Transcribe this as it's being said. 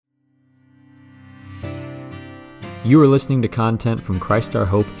You are listening to content from Christ Our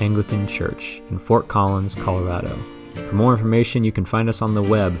Hope Anglican Church in Fort Collins, Colorado. For more information, you can find us on the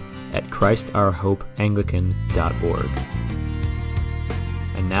web at christourhopeanglican.org.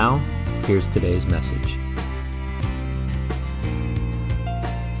 And now, here's today's message.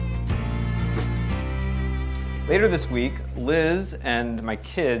 Later this week, Liz and my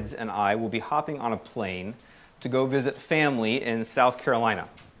kids and I will be hopping on a plane to go visit family in South Carolina.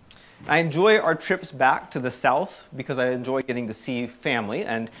 I enjoy our trips back to the South because I enjoy getting to see family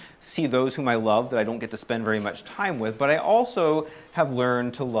and see those whom I love that I don't get to spend very much time with, but I also have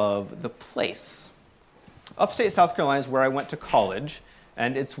learned to love the place. Upstate South Carolina is where I went to college,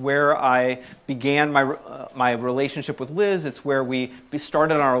 and it's where I began my relationship with Liz. It's where we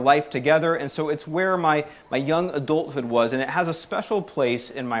started our life together, and so it's where my young adulthood was, and it has a special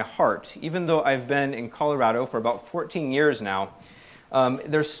place in my heart. Even though I've been in Colorado for about 14 years now,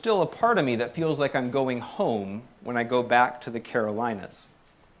 there's still a part of me that feels like I'm going home when I go back to the Carolinas.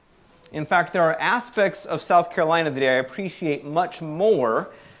 In fact, there are aspects of South Carolina that I appreciate much more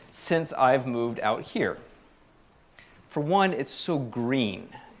since I've moved out here. For one, it's so green,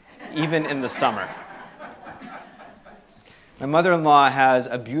 even in the summer. My mother-in-law has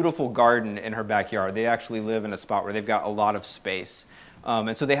a beautiful garden in her backyard. They actually live in a spot where they've got a lot of space.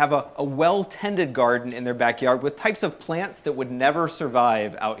 And so they have a well-tended garden in their backyard with types of plants that would never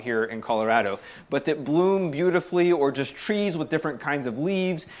survive out here in Colorado, but that bloom beautifully, or just trees with different kinds of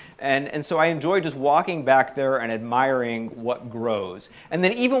leaves. And so I enjoy just walking back there and admiring what grows. And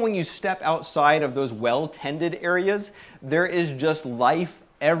then even when you step outside of those well-tended areas, there is just life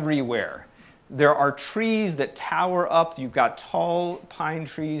everywhere. There are trees that tower up. You've got tall pine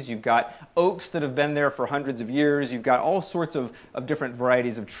trees. You've got oaks that have been there for hundreds of years. You've got all sorts of different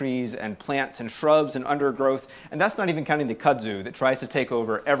varieties of trees and plants and shrubs and undergrowth. And that's not even counting the kudzu that tries to take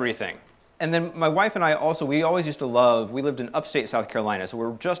over everything. And then my wife and I also, we always used to love, we lived in upstate South Carolina, so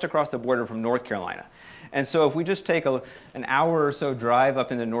we're just across the border from North Carolina. And so if we just take an hour or so drive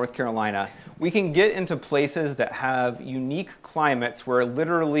up into North Carolina, we can get into places that have unique climates where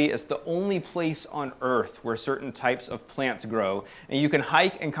literally it's the only place on earth where certain types of plants grow. And you can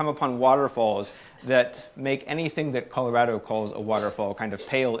hike and come upon waterfalls that make anything that Colorado calls a waterfall kind of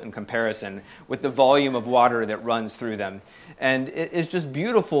pale in comparison with the volume of water that runs through them. And it is just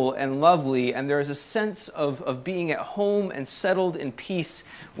beautiful and lovely, and there is a sense of being at home and settled in peace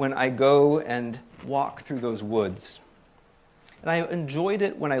when I go and walk through those woods. And I enjoyed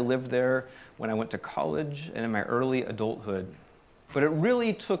it when I lived there, when I went to college, and in my early adulthood. But it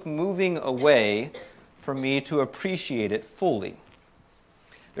really took moving away for me to appreciate it fully.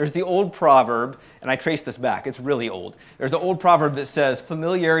 There's the old proverb, and I trace this back, it's really old. There's the old proverb that says,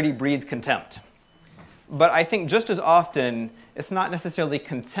 familiarity breeds contempt. But I think just as often, it's not necessarily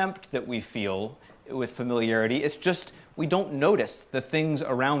contempt that we feel with familiarity, it's just we don't notice the things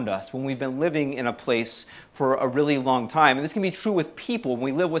around us when we've been living in a place for a really long time. And this can be true with people when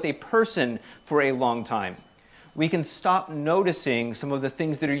we live with a person for a long time. We can stop noticing some of the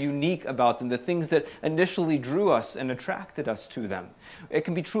things that are unique about them, the things that initially drew us and attracted us to them. It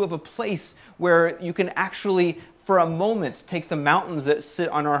can be true of a place where you can actually, for a moment, take the mountains that sit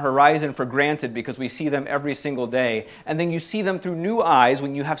on our horizon for granted because we see them every single day, and then you see them through new eyes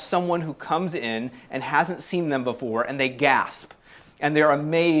when you have someone who comes in and hasn't seen them before, and they gasp, and they're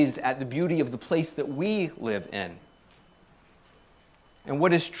amazed at the beauty of the place that we live in. And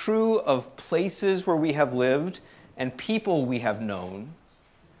what is true of places where we have lived and people we have known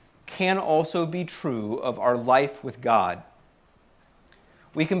can also be true of our life with God.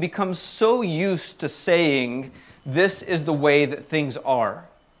 We can become so used to saying, this is the way that things are,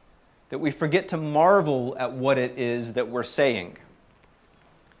 that we forget to marvel at what it is that we're saying.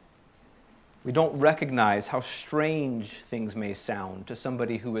 We don't recognize how strange things may sound to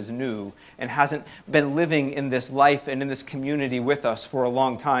somebody who is new and hasn't been living in this life and in this community with us for a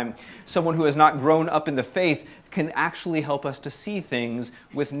long time. Someone who has not grown up in the faith can actually help us to see things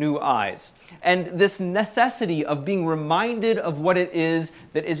with new eyes. And this necessity of being reminded of what it is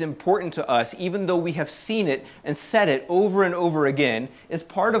that is important to us, even though we have seen it and said it over and over again, is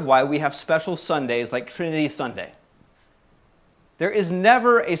part of why we have special Sundays like Trinity Sunday. There is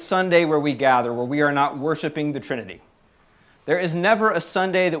never a Sunday where we gather where we are not worshiping the Trinity. There is never a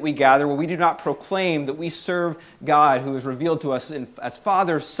Sunday that we gather where we do not proclaim that we serve God who is revealed to us as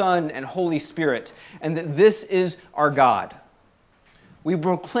Father, Son, and Holy Spirit, and that this is our God. We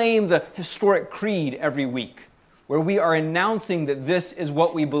proclaim the historic creed every week, where we are announcing that this is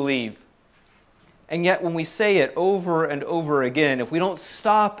what we believe. And yet when we say it over and over again, if we don't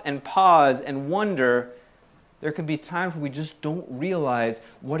stop and pause and wonder, there can be times where we just don't realize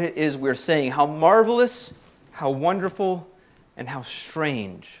what it is we're saying, how marvelous How wonderful and how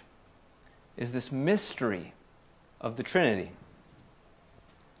strange is this mystery of the Trinity.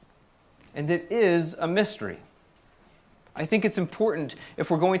 And it is a mystery. I think it's important, if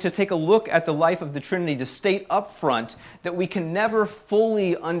we're going to take a look at the life of the Trinity, to state up front that we can never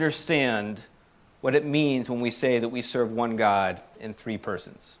fully understand what it means when we say that we serve one God in three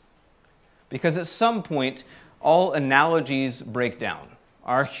persons. Because at some point, all analogies break down.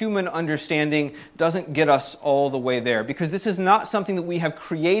 Our human understanding doesn't get us all the way there, because this is not something that we have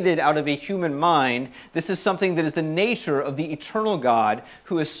created out of a human mind. This is something that is the nature of the eternal God,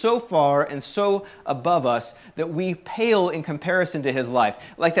 who is so far and so above us that we pale in comparison to his life.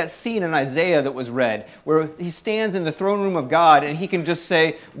 Like that scene in Isaiah that was read, where he stands in the throne room of God and he can just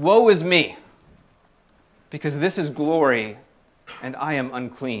say, "Woe is me, because this is glory and I am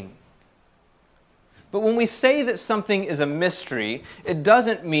unclean." But when we say that something is a mystery, it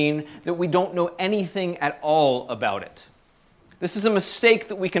doesn't mean that we don't know anything at all about it. This is a mistake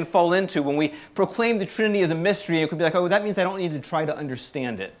that we can fall into when we proclaim the Trinity as a mystery. It could be like, oh, that means I don't need to try to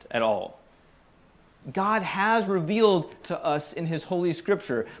understand it at all. God has revealed to us in his Holy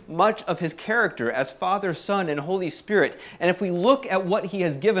Scripture much of his character as Father, Son, and Holy Spirit. And if we look at what he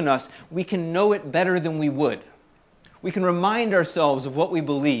has given us, we can know it better than we would. We can remind ourselves of what we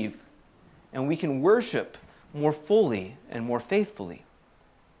believe, and we can worship more fully and more faithfully.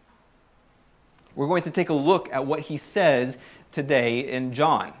 We're going to take a look at what he says today in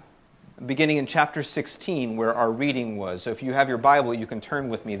John, beginning in chapter 16, where our reading was. So if you have your Bible, you can turn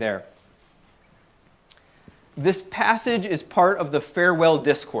with me there. This passage is part of the farewell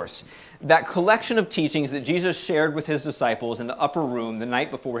discourse, that collection of teachings that Jesus shared with his disciples in the upper room the night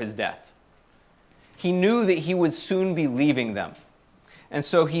before his death. He knew that he would soon be leaving them. And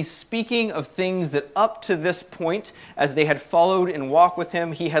so he's speaking of things that up to this point, as they had followed and walked with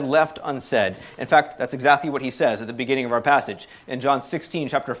him, he had left unsaid. In fact, that's exactly what he says at the beginning of our passage. In John 16,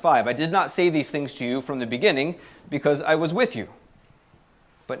 chapter 5, "I did not say these things to you from the beginning because I was with you.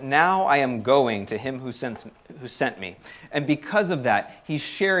 But now I am going to him who sent me." And because of that, he's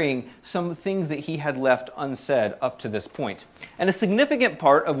sharing some things that he had left unsaid up to this point. And a significant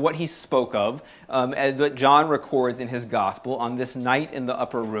part of what he spoke of, that John records in his gospel on this night in the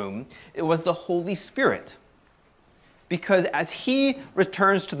upper room, it was the Holy Spirit. Because as he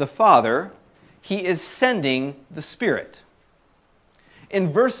returns to the Father, he is sending the Spirit. In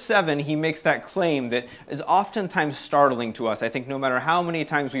verse 7, he makes that claim that is oftentimes startling to us, I think no matter how many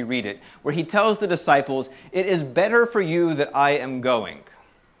times we read it, where he tells the disciples, "It is better for you that I am going,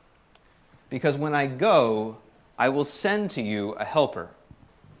 because when I go, I will send to you a helper."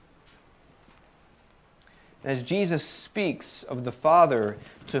 As Jesus speaks of the Father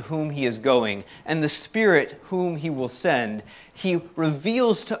to whom he is going and the Spirit whom he will send, he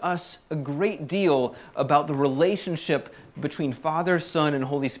reveals to us a great deal about the relationship between Father, Son, and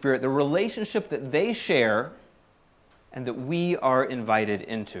Holy Spirit, the relationship that they share and that we are invited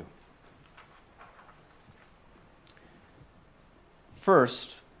into.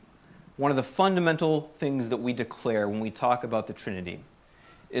 First, one of the fundamental things that we declare when we talk about the Trinity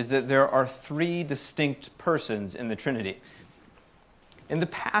is that there are three distinct persons in the Trinity. In the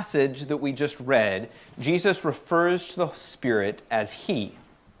passage that we just read, Jesus refers to the Spirit as He.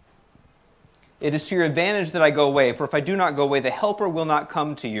 "It is to your advantage that I go away, for if I do not go away, the Helper will not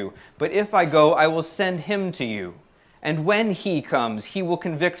come to you. But if I go, I will send him to you. And when he comes, he will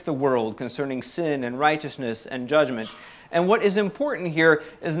convict the world concerning sin and righteousness and judgment." And what is important here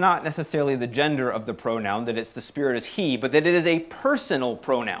is not necessarily the gender of the pronoun, that it's the Spirit as He, but that it is a personal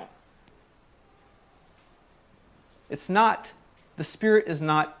pronoun. It's not, the Spirit is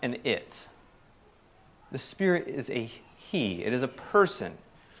not an it. The Spirit is a He. It is a person.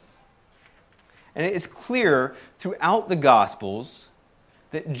 And it is clear throughout the Gospels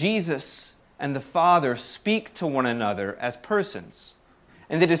that Jesus and the Father speak to one another as persons.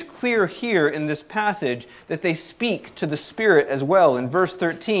 And it is clear here in this passage that they speak to the Spirit as well. In verse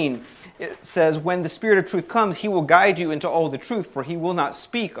 13, it says, "When the Spirit of truth comes, he will guide you into all the truth, for he will not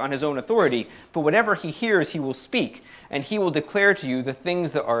speak on his own authority, but whatever he hears he will speak, and he will declare to you the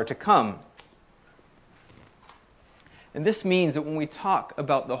things that are to come." And this means that when we talk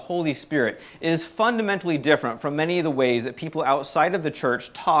about the Holy Spirit, it is fundamentally different from many of the ways that people outside of the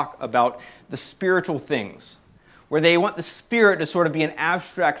church talk about the spiritual things, where they want the Spirit to sort of be an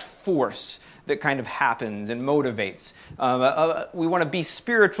abstract force that kind of happens and motivates. We want to be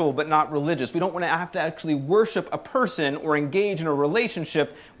spiritual but not religious. We don't want to have to actually worship a person or engage in a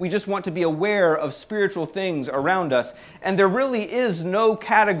relationship. We just want to be aware of spiritual things around us. And there really is no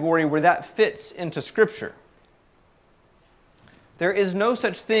category where that fits into Scripture. There is no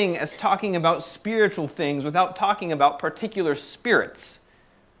such thing as talking about spiritual things without talking about particular spirits.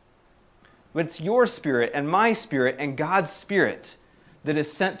 But it's your spirit and my spirit and God's spirit that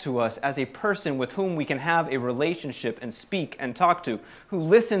is sent to us as a person with whom we can have a relationship and speak and talk to, who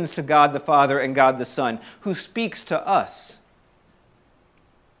listens to God the Father and God the Son, who speaks to us.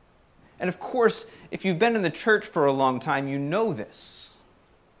 And of course, if you've been in the church for a long time, you know this.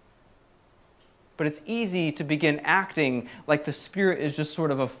 But it's easy to begin acting like the Spirit is just sort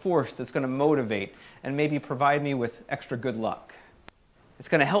of a force that's going to motivate and maybe provide me with extra good luck. It's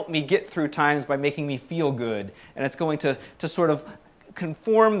going to help me get through times by making me feel good, and it's going to sort of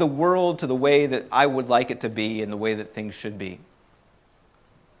conform the world to the way that I would like it to be and the way that things should be.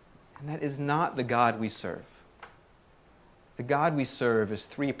 And that is not the God we serve. The God we serve is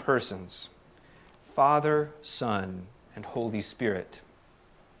three persons: Father, Son, and Holy Spirit.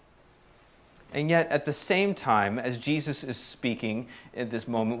 And yet, at the same time, as Jesus is speaking at this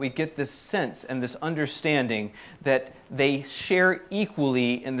moment, we get this sense and this understanding that they share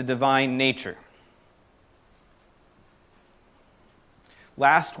equally in the divine nature.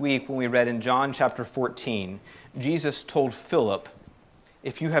 Last week, when we read in John chapter 14, Jesus told Philip,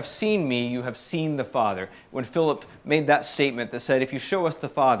 "If you have seen me, you have seen the Father." When Philip made that statement that said, "If you show us the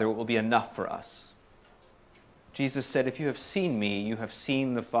Father, it will be enough for us." Jesus said, "If you have seen me, you have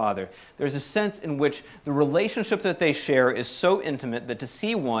seen the Father." There's a sense in which the relationship that they share is so intimate that to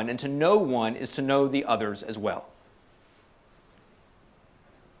see one and to know one is to know the others as well.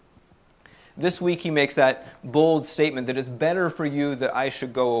 This week he makes that bold statement that it's better for you that I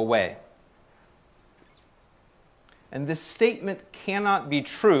should go away. And this statement cannot be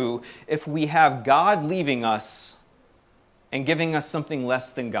true if we have God leaving us and giving us something less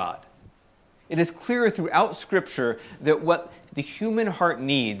than God. It is clear throughout Scripture that what the human heart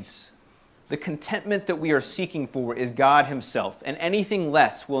needs, the contentment that we are seeking for, is God Himself, and anything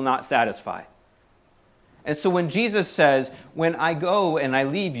less will not satisfy. And so when Jesus says, "When I go and I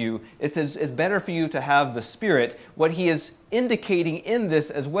leave you, it's better for you to have the Spirit," what He is indicating in this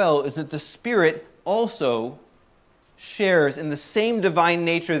as well is that the Spirit also shares in the same divine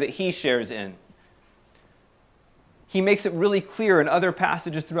nature that He shares in. He makes it really clear in other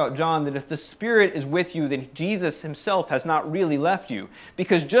passages throughout John that if the Spirit is with you, then Jesus Himself has not really left you.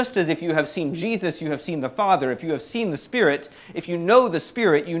 Because just as if you have seen Jesus, you have seen the Father. If you have seen the Spirit, if you know the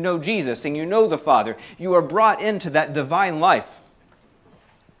Spirit, you know Jesus and you know the Father. You are brought into that divine life.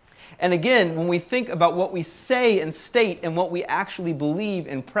 And again, when we think about what we say and state and what we actually believe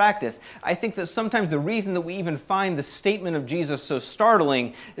and practice, I think that sometimes the reason that we even find the statement of Jesus so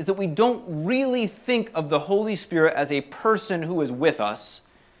startling is that we don't really think of the Holy Spirit as a person who is with us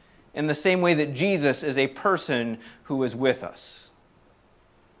in the same way that Jesus is a person who is with us.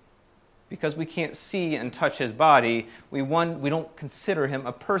 Because we can't see and touch His body, we don't consider Him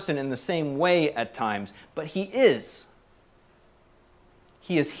a person in the same way at times, but He is.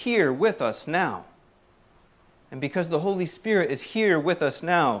 He is here with us now. And because the Holy Spirit is here with us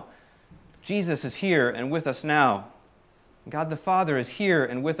now, Jesus is here and with us now. God the Father is here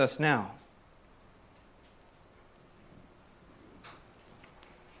and with us now.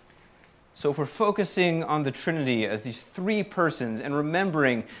 So if we're focusing on the Trinity as these three persons and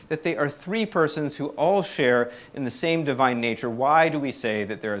remembering that they are three persons who all share in the same divine nature, why do we say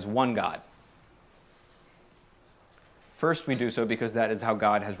that there is one God? First, we do so because that is how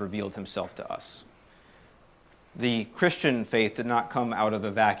God has revealed Himself to us. The Christian faith did not come out of a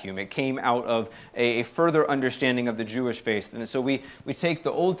vacuum. It came out of a further understanding of the Jewish faith. And so we take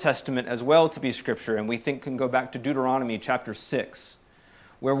the Old Testament as well to be Scripture, and we can go back to Deuteronomy chapter 6,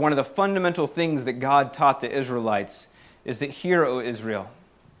 where one of the fundamental things that God taught the Israelites is that, "Hear, O Israel,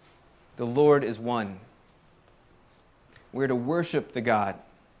 the Lord is one." We're to worship the God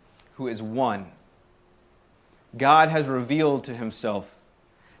who is one. God has revealed Himself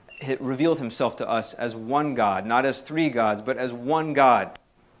to us as one God, not as three gods, but as one God.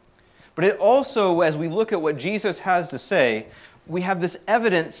 But it also, as we look at what Jesus has to say, we have this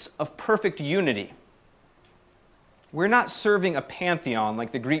evidence of perfect unity. We're not serving a pantheon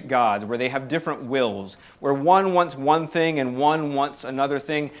like the Greek gods, where they have different wills, where one wants one thing and one wants another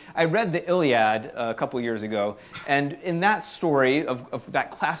thing. I read the Iliad a couple years ago, and in that story, of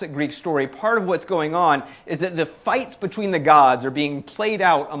that classic Greek story, part of what's going on is that the fights between the gods are being played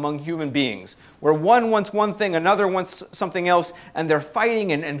out among human beings, where one wants one thing, another wants something else, and they're fighting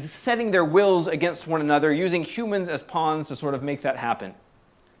and setting their wills against one another, using humans as pawns to sort of make that happen.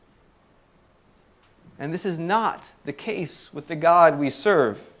 And this is not the case with the God we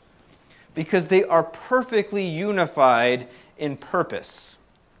serve, because they are perfectly unified in purpose.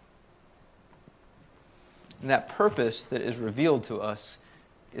 And that purpose that is revealed to us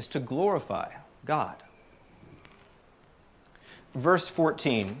is to glorify God. Verse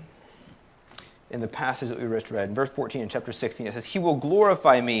 14, in the passage that we just read, verse 14 in chapter 16, it says, He will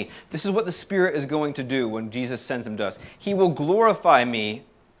glorify me. This is what the Spirit is going to do when Jesus sends him to us. He will glorify me,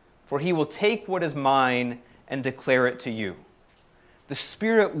 for he will take what is mine and declare it to you. The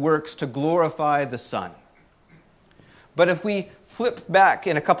Spirit works to glorify the Son. But if we flip back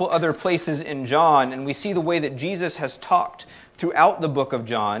in a couple other places in John and we see the way that Jesus has talked throughout the book of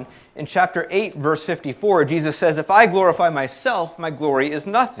John, in chapter 8, verse 54, Jesus says, If I glorify myself, my glory is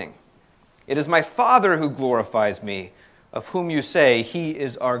nothing. It is my Father who glorifies me, of whom you say, He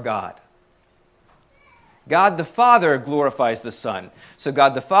is our God. God the Father glorifies the Son. So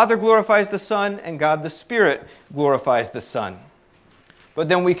God the Father glorifies the Son, and God the Spirit glorifies the Son. But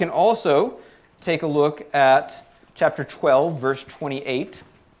then we can also take a look at chapter 12, verse 28,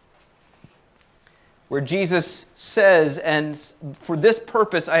 where Jesus says, And for this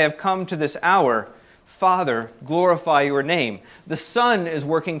purpose I have come to this hour, Father, glorify your name. The Son is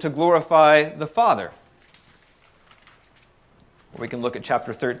working to glorify the Father. We can look at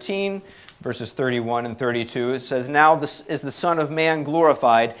chapter 13, verses 31 and 32. It says, Now this is the Son of Man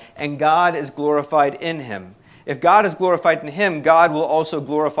glorified, and God is glorified in him. If God is glorified in him, God will also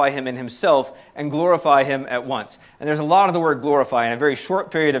glorify him in himself and glorify him at once. And there's a lot of the word glorify in a very short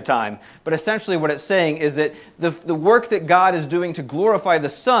period of time. But essentially what it's saying is that the work that God is doing to glorify the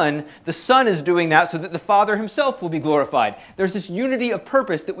Son is doing that so that the Father himself will be glorified. There's this unity of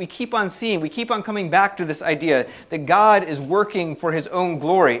purpose that we keep on seeing. We keep on coming back to this idea that God is working for his own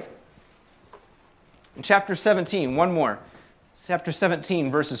glory. In chapter 17, one more. Chapter 17,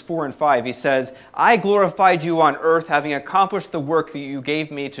 verses 4 and 5, he says, I glorified you on earth, having accomplished the work that you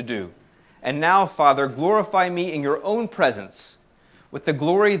gave me to do. And now, Father, glorify me in your own presence with the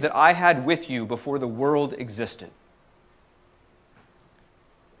glory that I had with you before the world existed.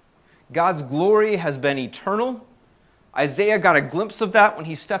 God's glory has been eternal. Isaiah got a glimpse of that when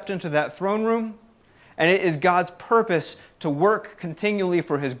he stepped into that throne room. And it is God's purpose to work continually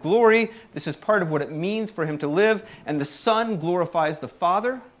for his glory. This is part of what it means for him to live. And the Son glorifies the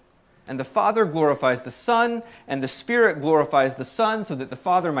Father, and the Father glorifies the Son, and the Spirit glorifies the Son so that the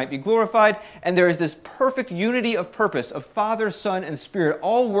Father might be glorified. And there is this perfect unity of purpose of Father, Son, and Spirit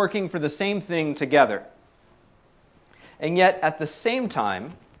all working for the same thing together. And yet, at the same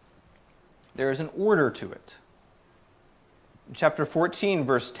time, there is an order to it. In chapter 14,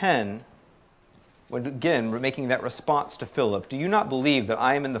 verse 10, when again, we're making that response to Philip, do you not believe that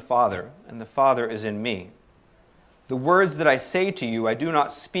I am in the Father, and the Father is in me? The words that I say to you, I do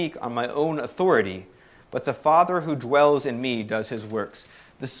not speak on my own authority, but the Father who dwells in me does his works.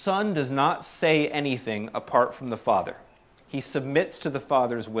 The Son does not say anything apart from the Father. He submits to the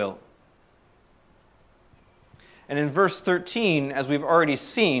Father's will. And in verse 13, as we've already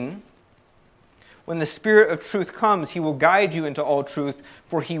seen, when the Spirit of truth comes, he will guide you into all truth,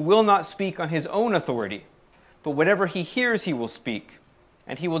 for he will not speak on his own authority, but whatever he hears he will speak,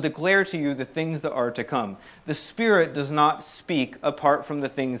 and he will declare to you the things that are to come. The Spirit does not speak apart from the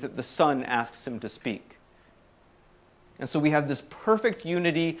things that the Son asks him to speak. And so we have this perfect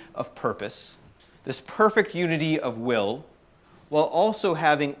unity of purpose, this perfect unity of will, while also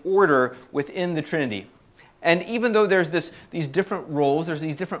having order within the Trinity. And even though there's these different roles, there's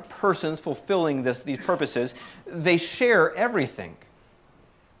these different persons fulfilling these purposes, they share everything.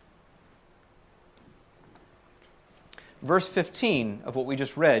 Verse 15 of what we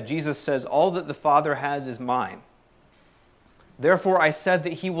just read, Jesus says, all that the Father has is mine. Therefore I said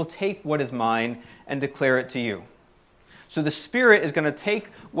that he will take what is mine and declare it to you. So the Spirit is going to take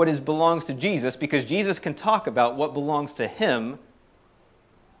what belongs to Jesus, because Jesus can talk about what belongs to him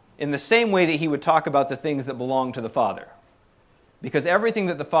in the same way that he would talk about the things that belong to the Father. Because everything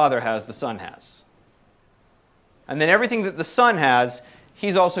that the Father has, the Son has. And then everything that the Son has,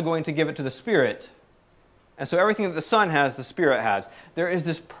 he's also going to give it to the Spirit. And so everything that the Son has, the Spirit has. There is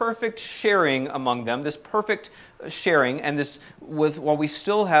this perfect sharing among them, this perfect sharing, and this while we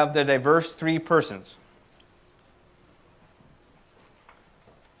still have the diverse three persons.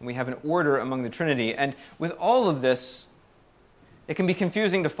 And we have an order among the Trinity. And with all of this, it can be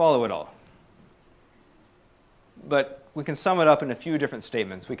confusing to follow it all. But we can sum it up in a few different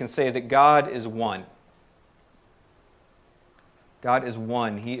statements. We can say that God is one. God is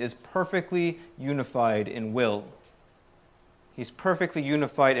one. He is perfectly unified in will. He's perfectly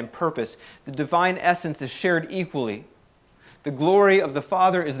unified in purpose. The divine essence is shared equally. The glory of the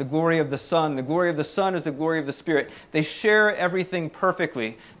Father is the glory of the Son. The glory of the Son is the glory of the Spirit. They share everything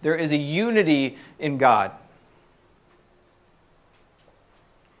perfectly. There is a unity in God.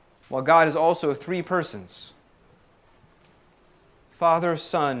 while God is also three persons: Father,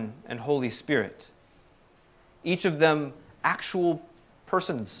 Son, and Holy Spirit. Each of them actual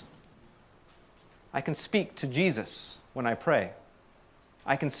persons. I can speak to Jesus when I pray.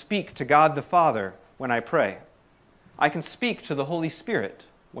 I can speak to God the Father when I pray. I can speak to the Holy Spirit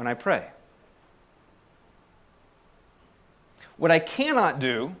when I pray. What I cannot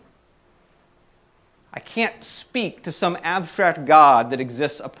do, I can't speak to some abstract God that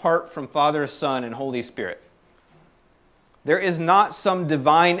exists apart from Father, Son, and Holy Spirit. There is not some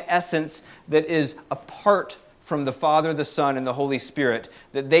divine essence that is apart from the Father, the Son, and the Holy Spirit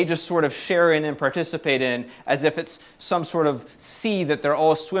that they just sort of share in and participate in as if it's some sort of sea that they're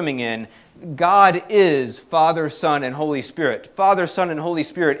all swimming in. God is Father, Son, and Holy Spirit. Father, Son, and Holy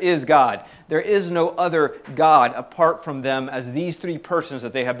Spirit is God. There is no other God apart from them as these three persons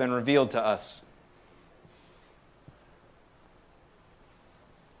that they have been revealed to us.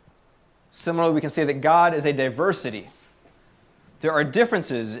 Similarly, we can say that God is a diversity. There are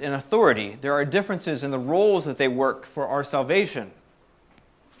differences in authority. There are differences in the roles that they work for our salvation.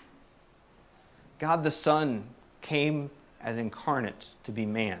 God the Son came as incarnate to be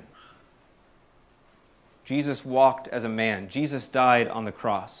man. Jesus walked as a man. Jesus died on the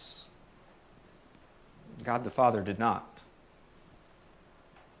cross. God the Father did not.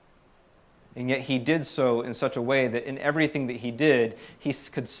 And yet he did so in such a way that in everything that he did, he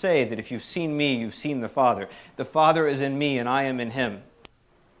could say that if you've seen me, you've seen the Father. The Father is in me and I am in him.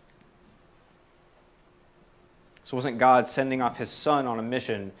 So wasn't God sending off his Son on a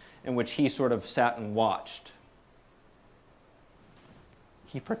mission in which he sort of sat and watched?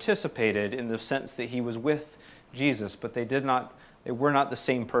 He participated in the sense that he was with Jesus, but they were not the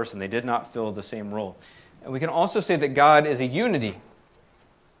same person. They did not fill the same role. And we can also say that God is a unity.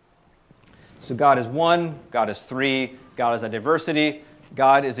 So God is one, God is three, God is a diversity,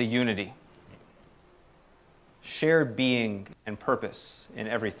 God is a unity. Shared being and purpose in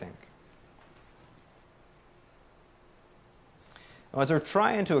everything. Now, as we're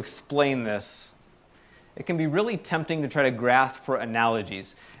trying to explain this, it can be really tempting to try to grasp for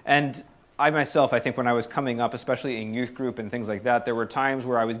analogies. And I myself, I think when I was coming up, especially in youth group and things like that, there were times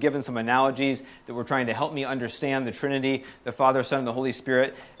where I was given some analogies that were trying to help me understand the Trinity, the Father, Son, and the Holy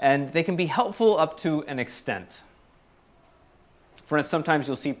Spirit, and they can be helpful up to an extent. For instance, sometimes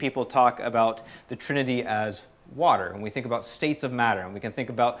you'll see people talk about the Trinity as water, and we think about states of matter, and we can think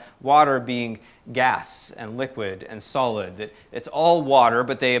about water being gas and liquid and solid, that it's all water,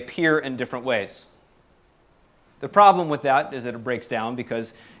 but they appear in different ways. The problem with that is that it breaks down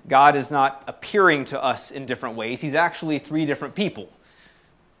because God is not appearing to us in different ways. He's actually three different people.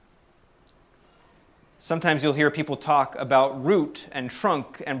 Sometimes you'll hear people talk about root and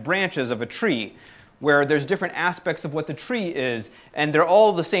trunk and branches of a tree, where there's different aspects of what the tree is, and they're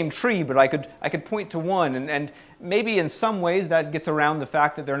all the same tree, but I could point to one, and maybe in some ways that gets around the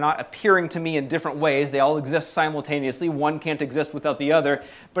fact that they're not appearing to me in different ways. They all exist simultaneously. One can't exist without the other,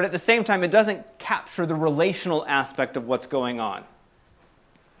 but at the same time, it doesn't capture the relational aspect of what's going on.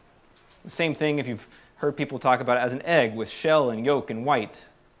 The same thing if you've heard people talk about it as an egg with shell and yolk and white.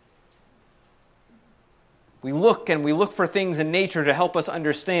 We look for things in nature to help us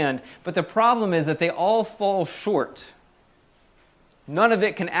understand, but the problem is that they all fall short. None of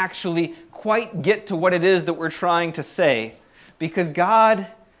it can actually quite get to what it is that we're trying to say, because God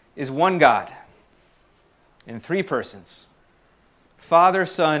is one God in three persons: Father,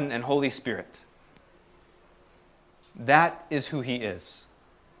 Son, and Holy Spirit. That is who he is.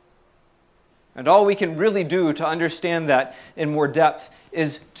 And all we can really do to understand that in more depth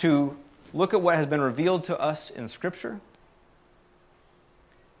is to look at what has been revealed to us in Scripture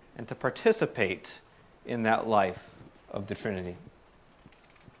and to participate in that life of the Trinity.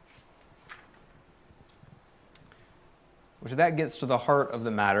 Which that gets to the heart of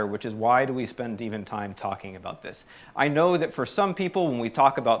the matter, which is why do we spend even time talking about this? I know that for some people, when we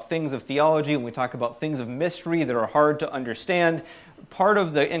talk about things of theology, when we talk about things of mystery that are hard to understand, part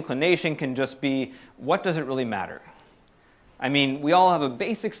of the inclination can just be, what does it really matter? I mean, we all have a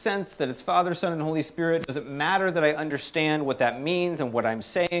basic sense that it's Father, Son, and Holy Spirit. Does it matter that I understand what that means and what I'm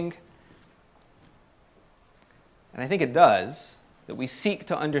saying? And I think it does, that we seek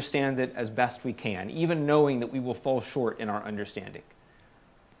to understand it as best we can, even knowing that we will fall short in our understanding.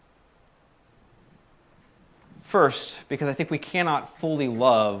 First, because I think we cannot fully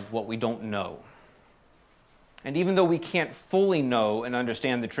love what we don't know. And even though we can't fully know and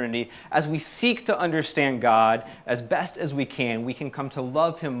understand the Trinity, as we seek to understand God as best as we can come to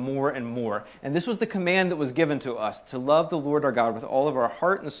love him more and more. And this was the command that was given to us, to love the Lord our God with all of our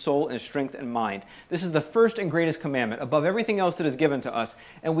heart and soul and strength and mind. This is the first and greatest commandment above everything else that is given to us.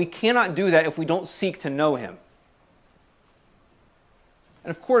 And we cannot do that if we don't seek to know him.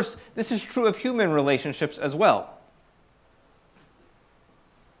 And of course, this is true of human relationships as well.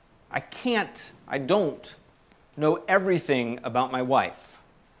 I don't know everything about my wife.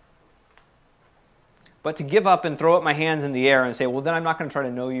 But to give up and throw up my hands in the air and say, well, then I'm not going to try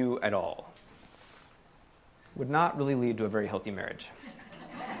to know you at all, would not really lead to a very healthy marriage.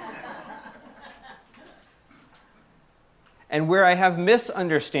 And where I have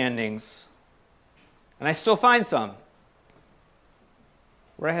misunderstandings, and I still find some,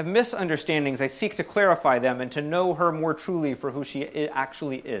 where I have misunderstandings, I seek to clarify them and to know her more truly for who she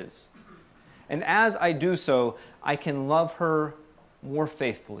actually is. And as I do so, I can love her more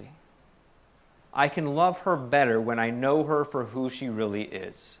faithfully. I can love her better when I know her for who she really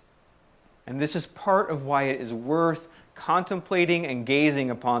is. And this is part of why it is worth contemplating and gazing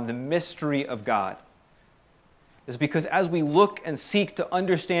upon the mystery of God. It's because as we look and seek to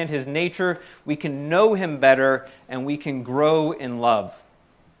understand his nature, we can know him better and we can grow in love.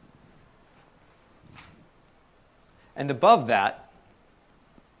 And above that,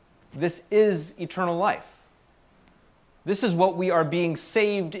 this is eternal life. This is what we are being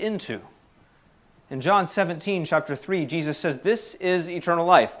saved into. In John 17, chapter 3, Jesus says, this is eternal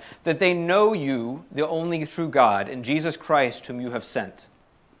life, that they know you, the only true God, and Jesus Christ, whom you have sent.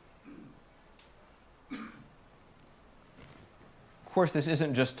 Of course, this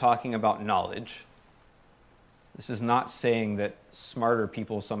isn't just talking about knowledge. This is not saying that smarter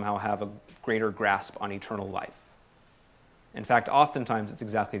people somehow have a greater grasp on eternal life. In fact, oftentimes it's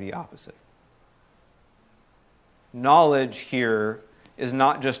exactly the opposite. Knowledge here is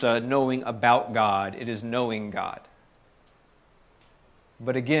not just a knowing about God, it is knowing God.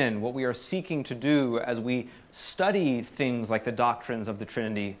 But again, what we are seeking to do as we study things like the doctrines of the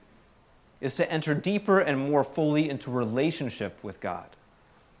Trinity is to enter deeper and more fully into relationship with God.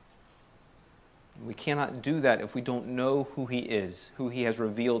 We cannot do that if we don't know who he is, who he has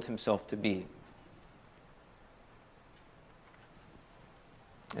revealed himself to be.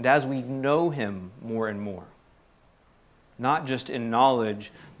 And as we know him more and more, not just in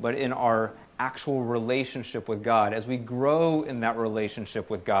knowledge, but in our actual relationship with God, as we grow in that relationship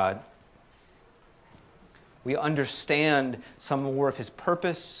with God, we understand some more of his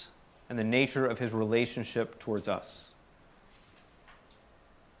purpose and the nature of his relationship towards us.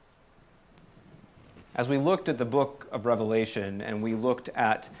 As we looked at the book of Revelation and we looked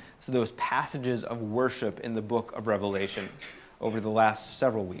at those passages of worship in the book of Revelation over the last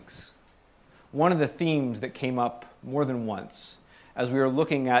several weeks, one of the themes that came up more than once as we were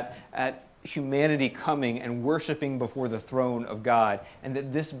looking at humanity coming and worshiping before the throne of God, and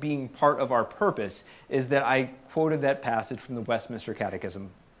that this being part of our purpose, is that I quoted that passage from the Westminster Catechism.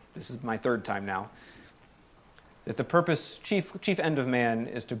 This is my third time now. That the purpose, chief end of man,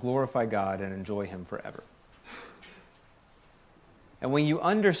 is to glorify God and enjoy him forever. And when you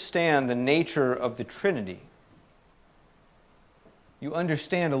understand the nature of the Trinity, you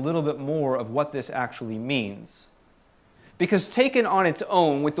understand a little bit more of what this actually means. Because taken on its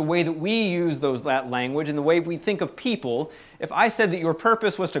own, with the way that we use that language and the way we think of people, if I said that your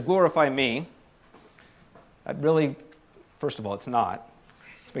purpose was to glorify me, that really, first of all, it's not.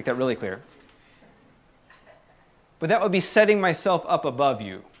 Let's make that really clear. But that would be setting myself up above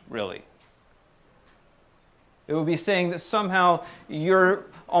you, really. It would be saying that somehow you're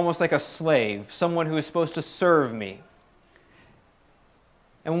almost like a slave, someone who is supposed to serve me.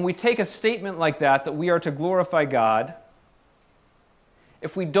 And when we take a statement like that we are to glorify God,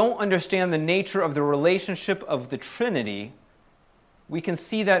 if we don't understand the nature of the relationship of the Trinity, we can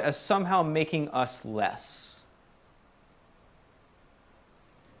see that as somehow making us less.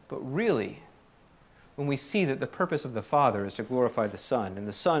 But really, when we see that the purpose of the Father is to glorify the Son, and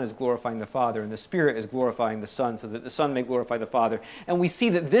the Son is glorifying the Father, and the Spirit is glorifying the Son, so that the Son may glorify the Father, and we see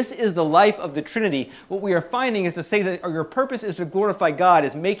that this is the life of the Trinity, what we are finding is to say that your purpose is to glorify God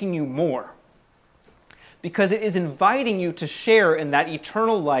is making you more. Because it is inviting you to share in that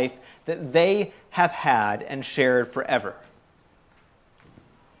eternal life that they have had and shared forever.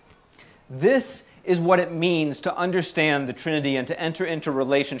 This is what it means to understand the Trinity and to enter into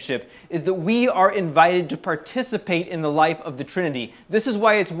relationship, is that we are invited to participate in the life of the Trinity. This is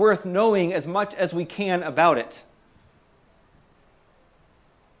why it's worth knowing as much as we can about it.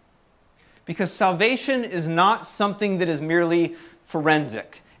 Because salvation is not something that is merely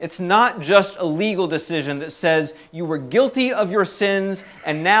forensic. It's not just a legal decision that says you were guilty of your sins,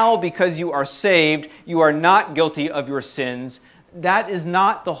 and now because you are saved, you are not guilty of your sins. That is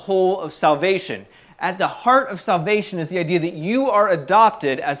not the whole of salvation. At the heart of salvation is the idea that you are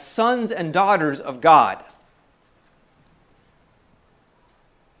adopted as sons and daughters of God.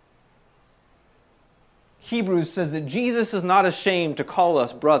 Hebrews says that Jesus is not ashamed to call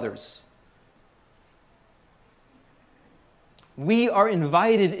us brothers. We are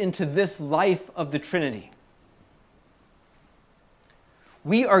invited into this life of the Trinity.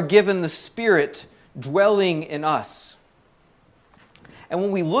 We are given the Spirit dwelling in us. And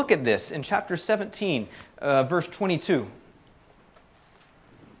when we look at this in chapter 17, verse 22,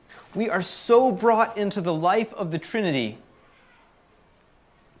 we are so brought into the life of the Trinity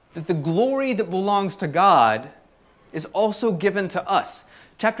that the glory that belongs to God is also given to us.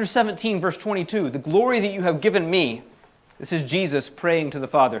 Chapter 17, verse 22, the glory that you have given me, this is Jesus praying to the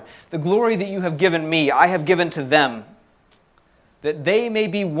Father, the glory that you have given me, I have given to them, that they may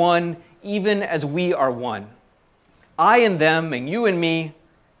be one even as we are one. I and them, and you and me,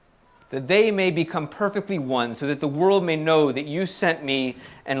 that they may become perfectly one, so that the world may know that you sent me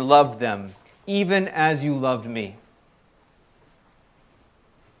and loved them, even as you loved me.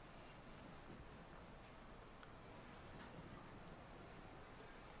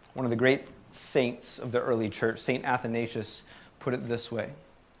 One of the great saints of the early church, St. Athanasius, put it this way,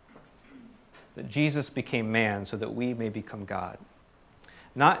 that Jesus became man so that we may become God.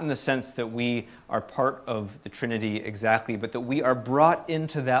 Not in the sense that we are part of the Trinity exactly, but that we are brought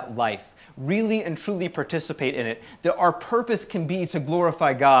into that life, really and truly participate in it, that our purpose can be to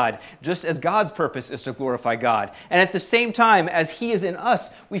glorify God, just as God's purpose is to glorify God. And at the same time, as He is in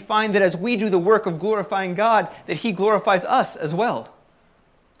us, we find that as we do the work of glorifying God, that He glorifies us as well.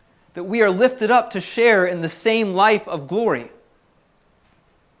 That we are lifted up to share in the same life of glory.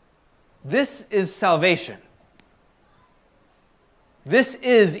 This is salvation. This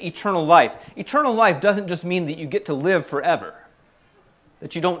is eternal life. Eternal life doesn't just mean that you get to live forever,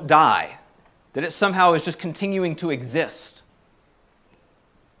 that you don't die, that it somehow is just continuing to exist.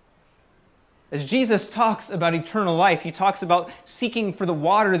 As Jesus talks about eternal life, He talks about seeking for the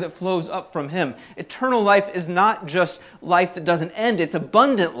water that flows up from Him. Eternal life is not just life that doesn't end, it's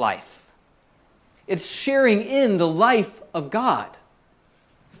abundant life. It's sharing in the life of God,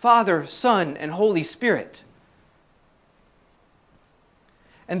 Father, Son, and Holy Spirit.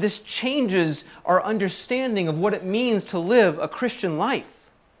 And this changes our understanding of what it means to live a Christian life.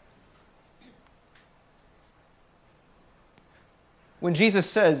 When Jesus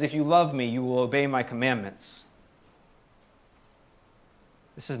says, "If you love me, you will obey my commandments,"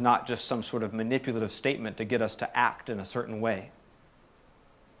 this is not just some sort of manipulative statement to get us to act in a certain way.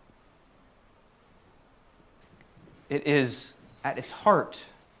 It is, at its heart,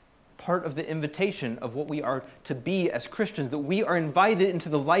 part of the invitation of what we are to be as Christians, that we are invited into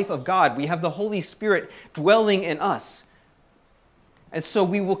the life of God. We have the Holy Spirit dwelling in us. And so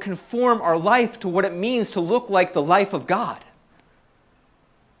we will conform our life to what it means to look like the life of God.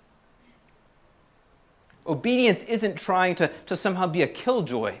 Obedience isn't trying to somehow be a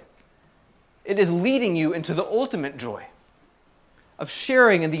killjoy. It is leading you into the ultimate joy of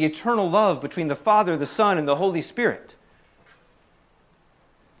sharing in the eternal love between the Father, the Son, and the Holy Spirit.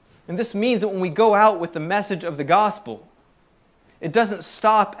 And this means that when we go out with the message of the gospel, it doesn't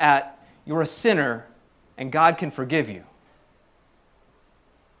stop at, "You're a sinner and God can forgive you."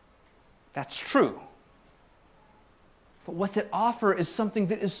 That's true. But what's at offer is something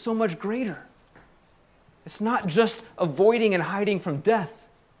that is so much greater. It's not just avoiding and hiding from death.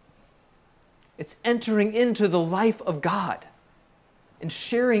 It's entering into the life of God and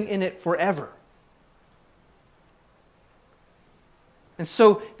sharing in it forever. And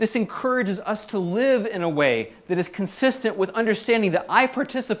so this encourages us to live in a way that is consistent with understanding that I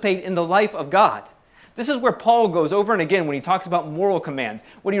participate in the life of God. This is where Paul goes over and again when he talks about moral commands.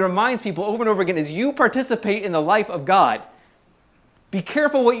 What he reminds people over and over again is you participate in the life of God. Be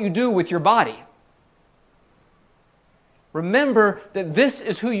careful what you do with your body. Remember that this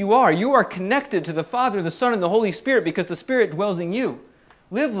is who you are. You are connected to the Father, the Son, and the Holy Spirit because the Spirit dwells in you.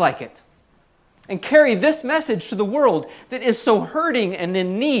 Live like it. And carry this message to the world that is so hurting and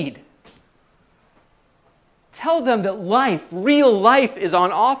in need. Tell them that life, real life, is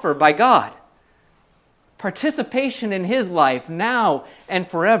on offer by God. Participation in His life now and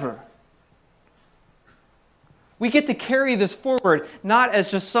forever. We get to carry this forward not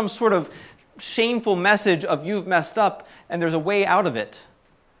as just some sort of shameful message of you've messed up and there's a way out of it,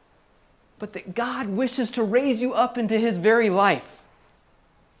 but that God wishes to raise you up into His very life.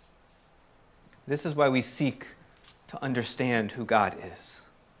 This is why we seek to understand who God is.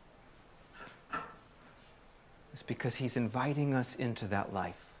 is because he's inviting us into that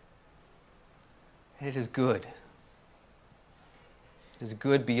life. And it is good. It is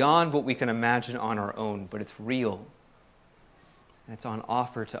good beyond what we can imagine on our own, but it's real. And it's on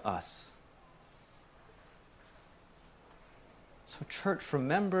offer to us. So, church,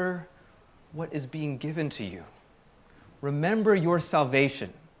 remember what is being given to you. Remember your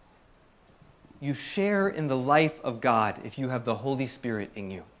salvation. You share in the life of God if you have the Holy Spirit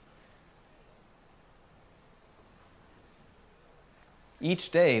in you.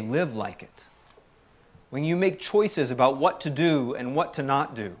 Each day, live like it. When you make choices about what to do and what to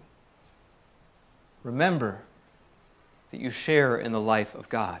not do, remember that you share in the life of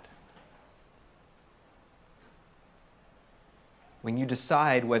God. When you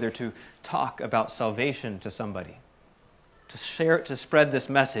decide whether to talk about salvation to somebody, to share it, to spread this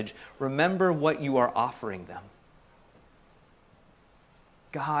message, remember what you are offering them.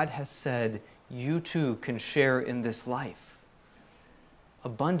 God has said you too can share in this life,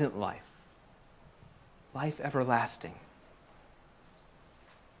 abundant life, life everlasting.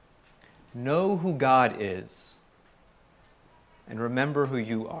 Know who God is and remember who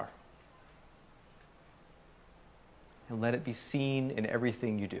you are. And let it be seen in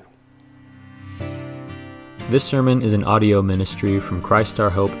everything you do. This sermon is an audio ministry from Christ Our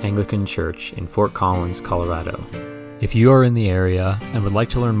Hope Anglican Church in Fort Collins, Colorado. If you are in the area and would like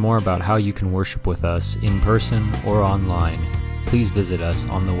to learn more about how you can worship with us in person or online, please visit us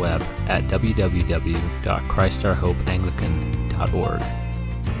on the web at www.christourhopeanglican.org.